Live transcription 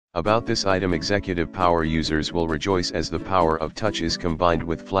About this item, executive power users will rejoice as the power of touch is combined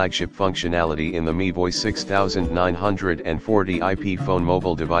with flagship functionality in the MiVoice 6940 IP phone.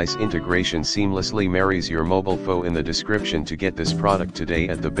 Mobile device integration seamlessly marries your mobile phone. In the description to get this product today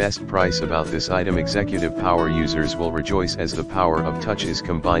at the best price. About this item, executive power users will rejoice as the power of touch is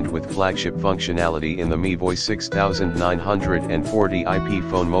combined with flagship functionality in the MiVoice 6940 IP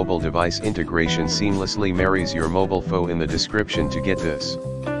phone. Mobile device integration seamlessly marries your mobile phone. In the description to get this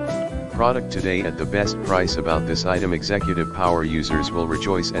product today at the best price. About this item, executive power users will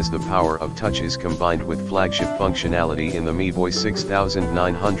rejoice as the power of touch is combined with flagship functionality in the MiVoice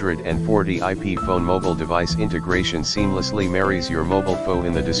 6940 IP phone. Mobile device integration seamlessly marries your mobile phone.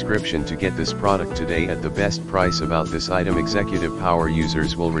 In the description to get this product today at the best price. About this item, executive power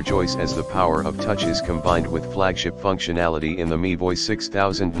users will rejoice as the power of touch is combined with flagship functionality in the MiVoice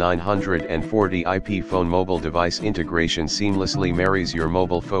 6940 IP phone. Mobile device integration seamlessly marries your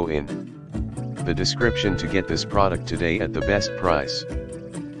mobile phone. In the description to get this product today at the best price.